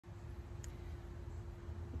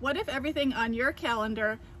What if everything on your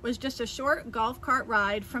calendar was just a short golf cart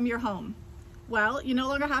ride from your home? Well, you no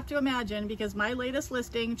longer have to imagine because my latest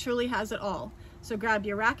listing truly has it all. So grab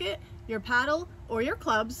your racket, your paddle, or your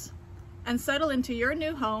clubs and settle into your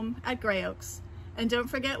new home at Gray Oaks. And don't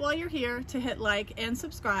forget while you're here to hit like and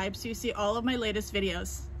subscribe so you see all of my latest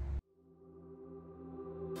videos.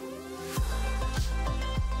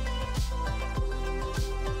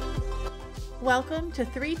 Welcome to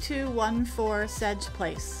 3214 Sedge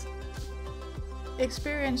Place.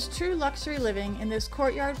 Experience true luxury living in this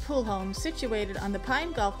courtyard pool home situated on the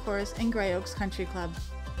Pine Golf Course in Gray Oaks Country Club.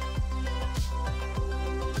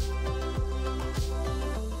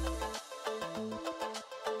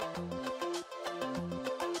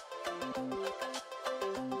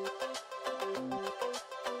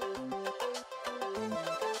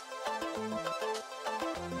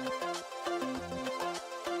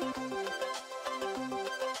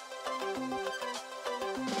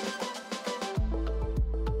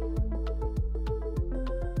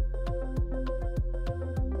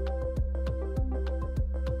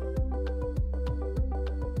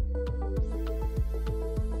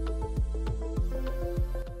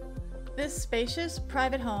 This spacious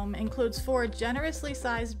private home includes 4 generously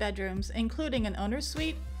sized bedrooms, including an owner's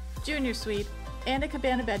suite, junior suite, and a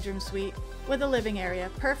cabana bedroom suite with a living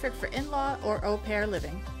area perfect for in-law or au pair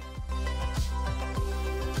living.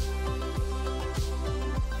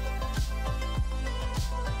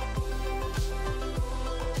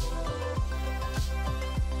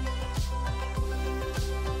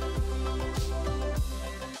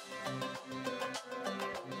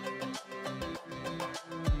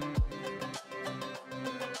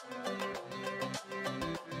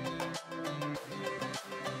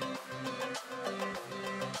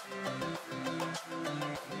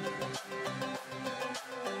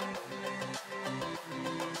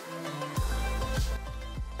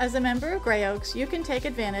 As a member of Gray Oaks, you can take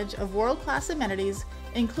advantage of world-class amenities,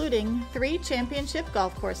 including 3 championship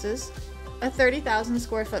golf courses, a 30,000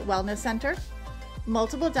 square foot wellness center,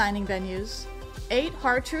 multiple dining venues, 8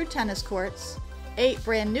 hard-true tennis courts, 8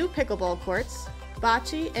 brand new pickleball courts,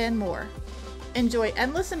 bocce, and more. Enjoy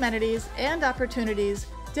endless amenities and opportunities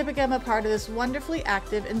to become a part of this wonderfully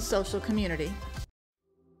active and social community.